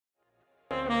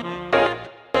We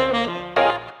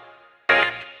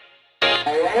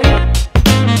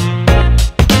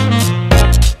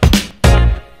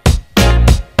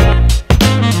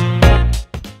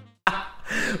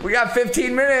got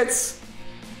 15 minutes.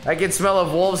 I can smell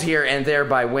of wolves here and there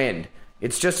by wind.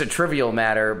 It's just a trivial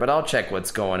matter, but I'll check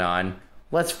what's going on.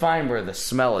 Let's find where the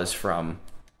smell is from.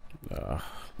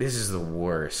 This is the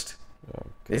worst.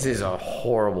 This is a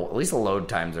horrible... At least the load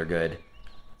times are good.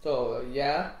 So,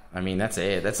 yeah? I mean, that's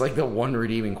it. That's like the one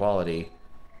redeeming quality.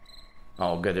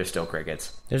 Oh, good. There's still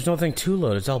crickets. There's nothing to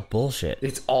load. It's all bullshit.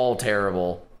 It's all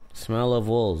terrible. Smell of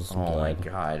wolves. Oh, my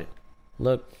God.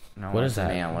 Look. No, what is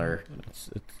that? An antler.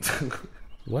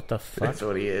 What the fuck? That's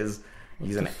what he is.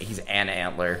 He's an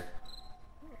antler.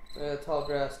 Tall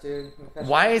grass, dude.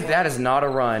 Why is that is not a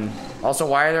run? Also,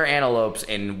 why are there antelopes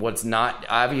in what's not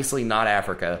obviously not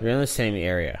Africa? You're in the same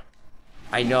area.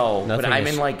 I know, but I'm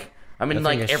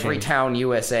in every town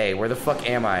USA. Where the fuck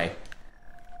am I?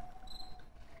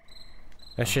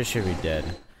 That shit should be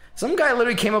dead. Some guy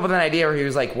literally came up with an idea where he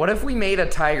was like, what if we made a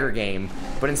tiger game,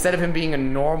 but instead of him being a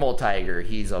normal tiger,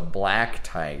 he's a black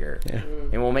tiger. Yeah.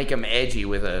 And we'll make him edgy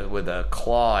with a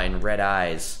claw and red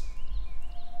eyes.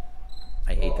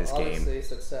 I hate this game. Obviously,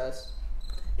 success.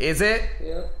 Is it?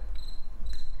 Yeah.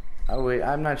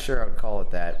 I'm not sure I would call it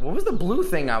that. What was the blue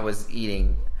thing I was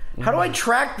eating? How do I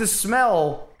track the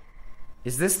smell?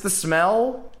 Is this the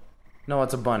smell? No,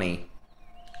 it's a bunny.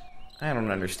 I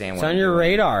don't understand what it's on your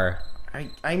radar.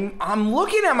 I'm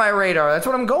looking at my radar. That's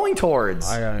what I'm going towards.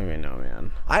 I don't even know,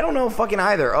 man. I don't know fucking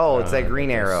either. Oh, it's that green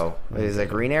arrow. Is that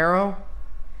green arrow?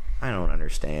 I don't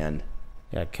understand.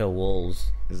 Yeah, kill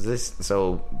wolves. Is this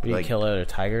so? Do you kill other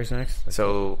tigers next?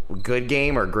 So, good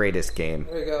game or greatest game?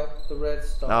 There you go. The red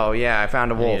star. Oh yeah, I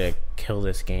found a wolf. I need to kill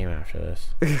this game after this.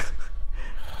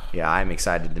 Yeah, I'm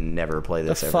excited to never play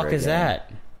this ever again. The fuck is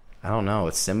that? I don't know.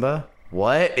 It's Simba.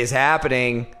 What is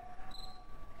happening?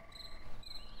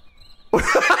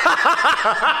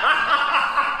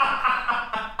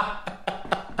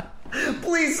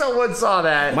 Please, someone saw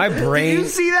that. My brain. Did you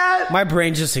see that? My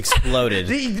brain just exploded.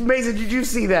 Mason, did you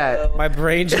see that? My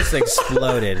brain just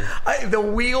exploded. The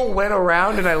wheel went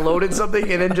around and I loaded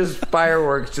something and then just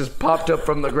fireworks just popped up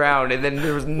from the ground and then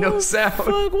there was no sound.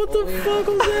 Fuck, what the fuck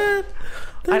was that?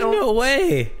 There's no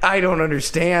way. I don't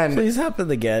understand. Please happen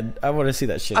again. I want to see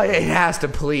that shit. It has to,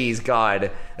 please,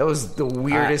 God. That was the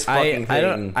weirdest fucking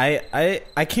thing.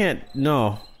 I can't.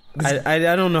 No. I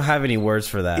don't know. Have any words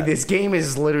for that. This game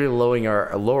is literally lowering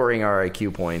our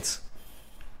IQ points.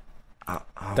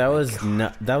 That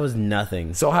was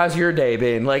nothing. So how's your day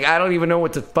been? Like, I don't even know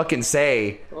what to fucking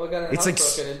say. Well, we got our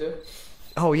house broken into.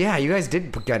 Oh yeah, you guys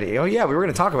did get it. Oh yeah, we were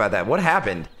gonna talk about that. What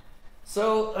happened?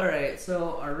 So, alright,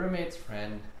 so our roommate's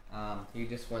friend, he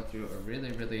just went through a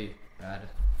really, really bad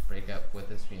breakup with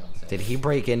his fiance. Did he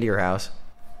break into your house?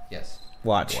 Yes.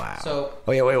 Watch. Wow. So.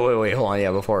 Oh yeah, wait, hold on.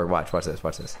 Yeah, before watch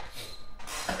this.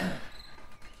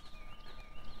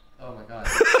 Oh my God.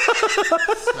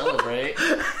 Celebrate.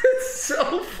 It's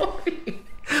so funny.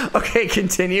 Okay,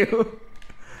 continue.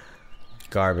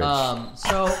 Garbage.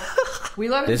 So we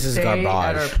let him stay garbage.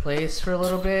 at our place for a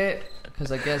little bit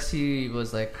because I guess he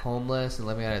was like homeless and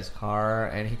let me out of his car,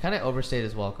 and he kind of overstayed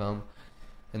his welcome.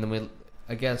 And then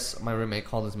I guess my roommate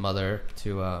called his mother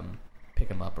to pick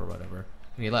him up or whatever,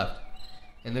 and he left.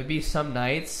 And there'd be some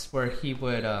nights where he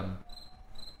would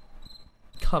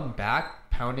come back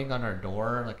pounding on our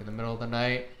door like in the middle of the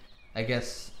night. I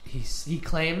guess he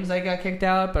claims I got kicked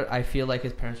out, but I feel like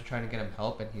his parents were trying to get him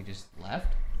help and he just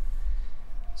left.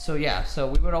 So yeah, so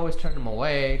we would always turn him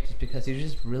away just because he was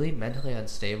just really mentally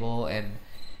unstable. And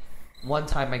one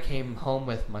time I came home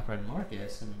with my friend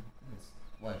Marcus and his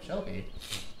wife Shelby,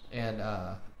 and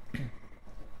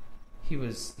he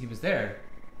was there.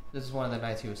 This is one of the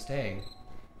nights he was staying,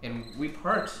 and we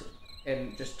parked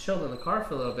and just chilled in the car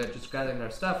for a little bit, just gathering our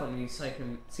stuff. And we see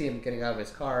him getting out of his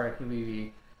car, and he would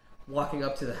be walking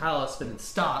up to the house, but then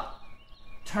stop,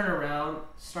 turn around,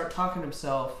 start talking to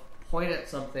himself, point at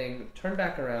something, turn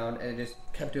back around, and just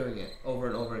kept doing it over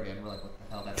and over again. We're like, what the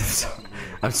hell? That's fucking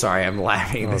weird. I'm sorry, I'm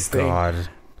laughing at this thing. God.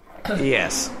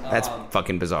 Yes, that's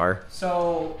fucking bizarre.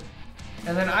 So,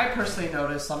 and then I personally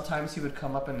noticed sometimes he would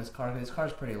come up in his car, because his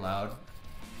car's pretty loud,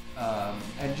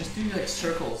 and just do like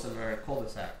circles in our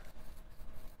cul-de-sac.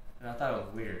 And I thought it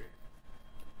was weird.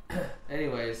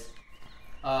 Anyways,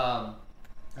 I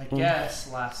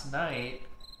guess last night,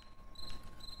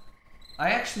 I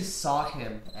actually saw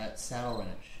him at Saddle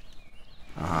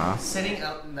Ranch. Sitting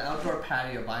out in the outdoor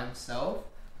patio by himself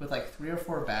with like 3 or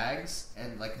 4 bags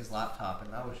and like his laptop,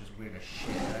 and that was just weird as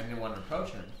shit. And I didn't want to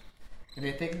approach him. And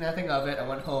they think nothing of it. I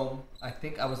went home. I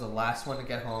think I was the last one to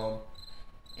get home.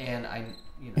 and I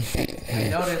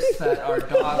noticed that our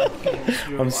dog came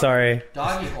through I'm sorry. our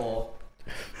doggy hole,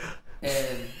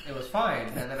 and it was fine.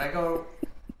 And then I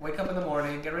wake up in the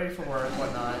morning, get ready for work,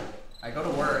 whatnot. I go to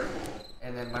work,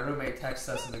 and then my roommate texts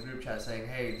us in the group chat saying,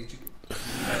 "Hey, did you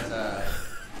guys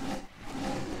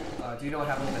do you know what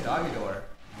happened with the doggy door?"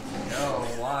 I said, "No,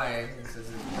 why?" He says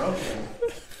it's broken.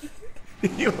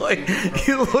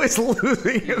 Eloy's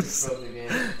losing himself.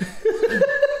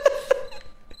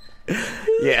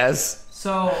 Yes.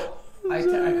 So I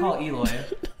call Eloy,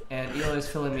 and Eloy's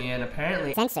filling me in.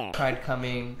 Apparently, Censor. tried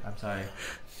coming. I'm sorry.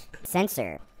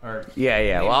 Censor. Or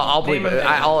Yeah. Well, I'll bleep it.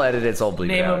 I'll edit it. So I'll bleep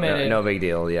Name it out. omitted. No big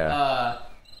deal. Yeah.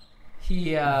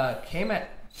 He came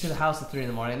to the house at 3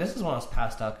 a.m. This is when I was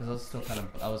passed out because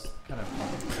I was kind of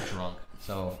drunk,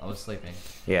 so I was sleeping.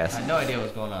 Yes. I had no idea what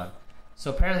was going on.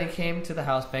 So apparently he came to the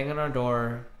house, banging on our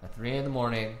door at 3 a.m.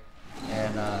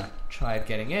 and tried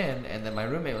getting in. And then my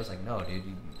roommate was like, "No, dude,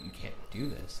 you can't do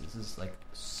this. This is like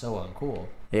so uncool."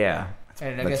 Yeah.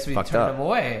 And I guess we turned him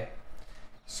away.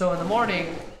 So in the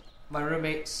morning, my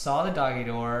roommate saw the doggy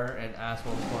door and asked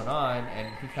what was going on. And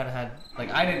he kind of had,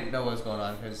 like, I didn't know what was going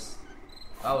on because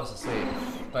I was asleep.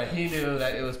 But he knew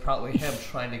that it was probably him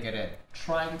trying to get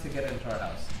into our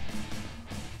house.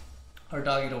 Our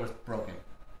doggy door was broken.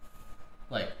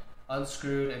 Like,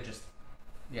 unscrewed and just,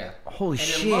 yeah. Holy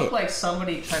shit. And it looked like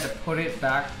somebody tried to put it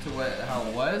back to how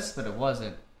it was, but it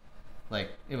wasn't. Like,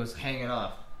 it was hanging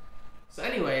off. So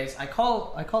anyways, I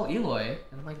call Eloy,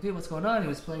 and I'm like, "Dude, what's going on?" He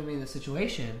was explaining me the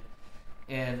situation.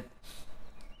 And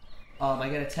I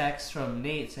get a text from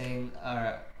Nate saying,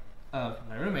 my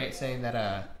roommate saying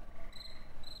that,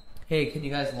 "Hey, can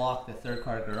you guys lock the third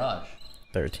car garage?"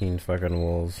 13 fucking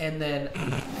wolves. And then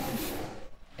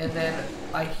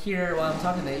I hear, while I'm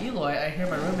talking to Eloy, I hear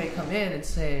my roommate come in and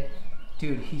say,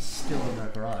 "Dude, he's still in our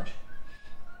garage."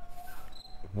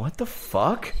 What the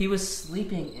fuck? He was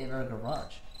sleeping in our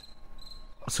garage.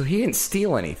 So he didn't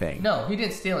steal anything. No, he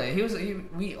didn't steal it.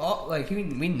 We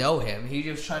know him. He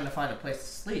was trying to find a place to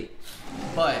sleep,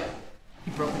 but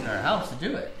he broke into our house to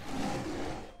do it.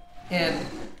 And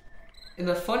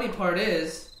the funny part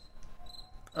is,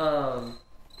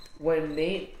 when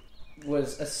Nate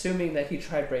was assuming that he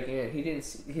tried breaking in, he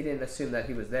didn't assume that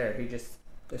he was there. He just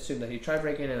assumed that he tried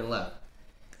breaking in and left.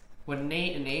 When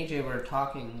Nate and AJ were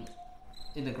talking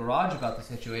in the garage about the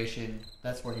situation,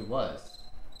 that's where he was,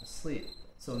 asleep.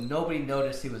 So nobody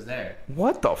noticed he was there.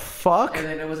 What the fuck? And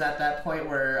then it was at that point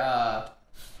where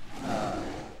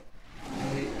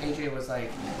AJ was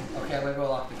like, "Okay, I'm gonna go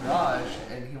lock the garage,"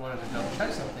 and he wanted to double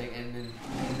check something, and then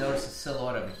he noticed a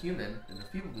silhouette of a human in the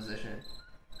fetal position,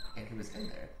 and he was in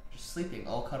there, just sleeping,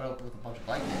 all cut up with a bunch of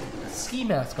blankets, with a ski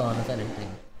mask on, if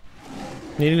anything.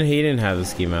 He didn't have the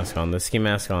ski mask on. The ski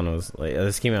mask was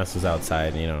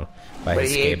outside, by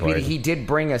his skateboard. He did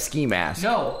bring a ski mask.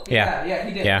 No. Yeah,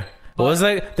 he did. Yeah. Well, it was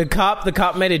like the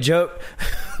cop made a joke.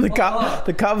 The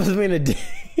cop was making a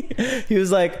he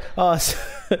was like, "Oh,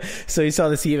 so he saw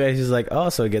the ski mask. He was like, "Oh,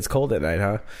 so it gets cold at night,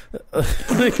 huh?"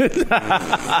 It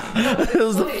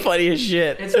was the funniest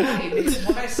shit. It's funny because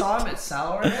when I saw him at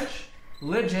Sour Ranch,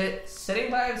 legit sitting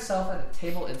by himself at a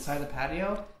table inside the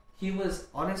patio, he was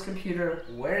on his computer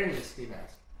wearing the ski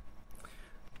mask.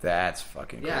 That's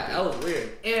fucking creepy. Yeah, that was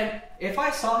weird. And if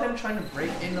I saw him trying to break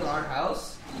into our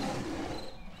house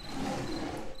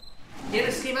in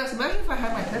a ski mask, imagine if I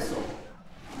had my pistol.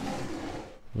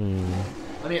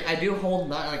 I mean, I do have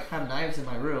knives in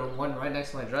my room, one right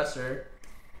next to my dresser.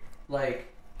 Like,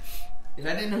 if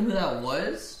I didn't know who that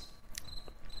was,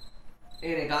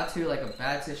 and it got to like a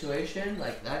bad situation,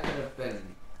 like that could have been.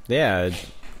 Yeah,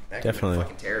 that definitely.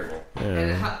 Fucking terrible. Yeah.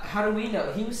 And how do we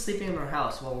know? He was sleeping in our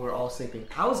house while we were all sleeping.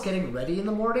 I was getting ready in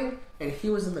the morning, and he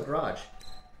was in the garage.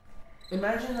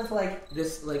 Imagine if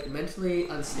this mentally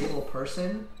unstable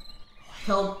person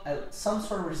held some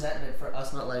sort of resentment for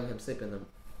us not letting him sleep in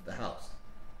the house.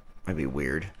 That'd be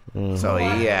weird. Mm-hmm. So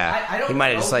I don't he might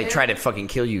have know just him. tried to fucking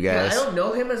kill you guys. Yeah, I don't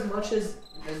know him as much as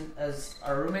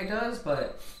our roommate does,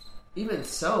 but even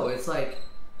so, it's like,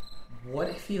 what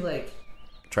if he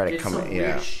try to did come some in,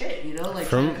 weird shit,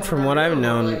 From what I've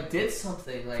known, did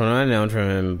something from what I've known from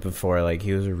him before,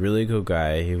 he was a really cool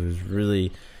guy. He was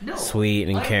really sweet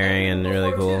and caring and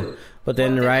really cool. Too. But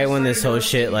then right when this whole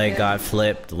shit him, got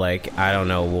flipped, I don't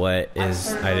know what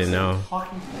is. I didn't know.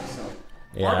 Talking to myself.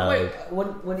 Yeah.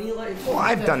 When Eloy. Well,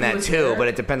 I've done that too, but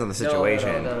it depends on the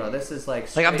situation. No. This is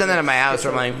I've done that in my house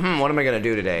where I'm like, what am I gonna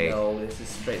do today? No, this is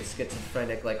straight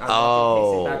schizophrenic. I'm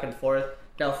pacing back and forth.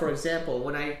 Now, for example,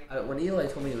 when Eloy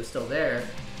told me he was still there,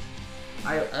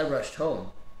 I rushed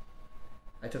home.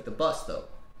 I took the bus though,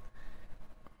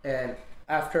 and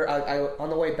after I on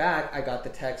the way back, I got the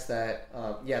text that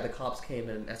the cops came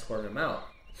and escorted him out.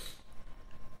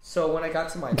 So when I got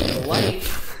to the light,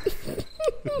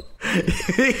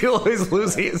 he always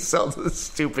losing himself to this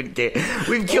stupid game.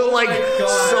 We've killed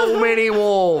so many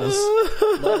wolves.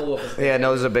 Yeah,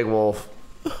 no, there's a big wolf.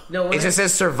 No, it just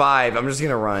says survive. I'm just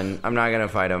gonna run. I'm not gonna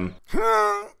fight him.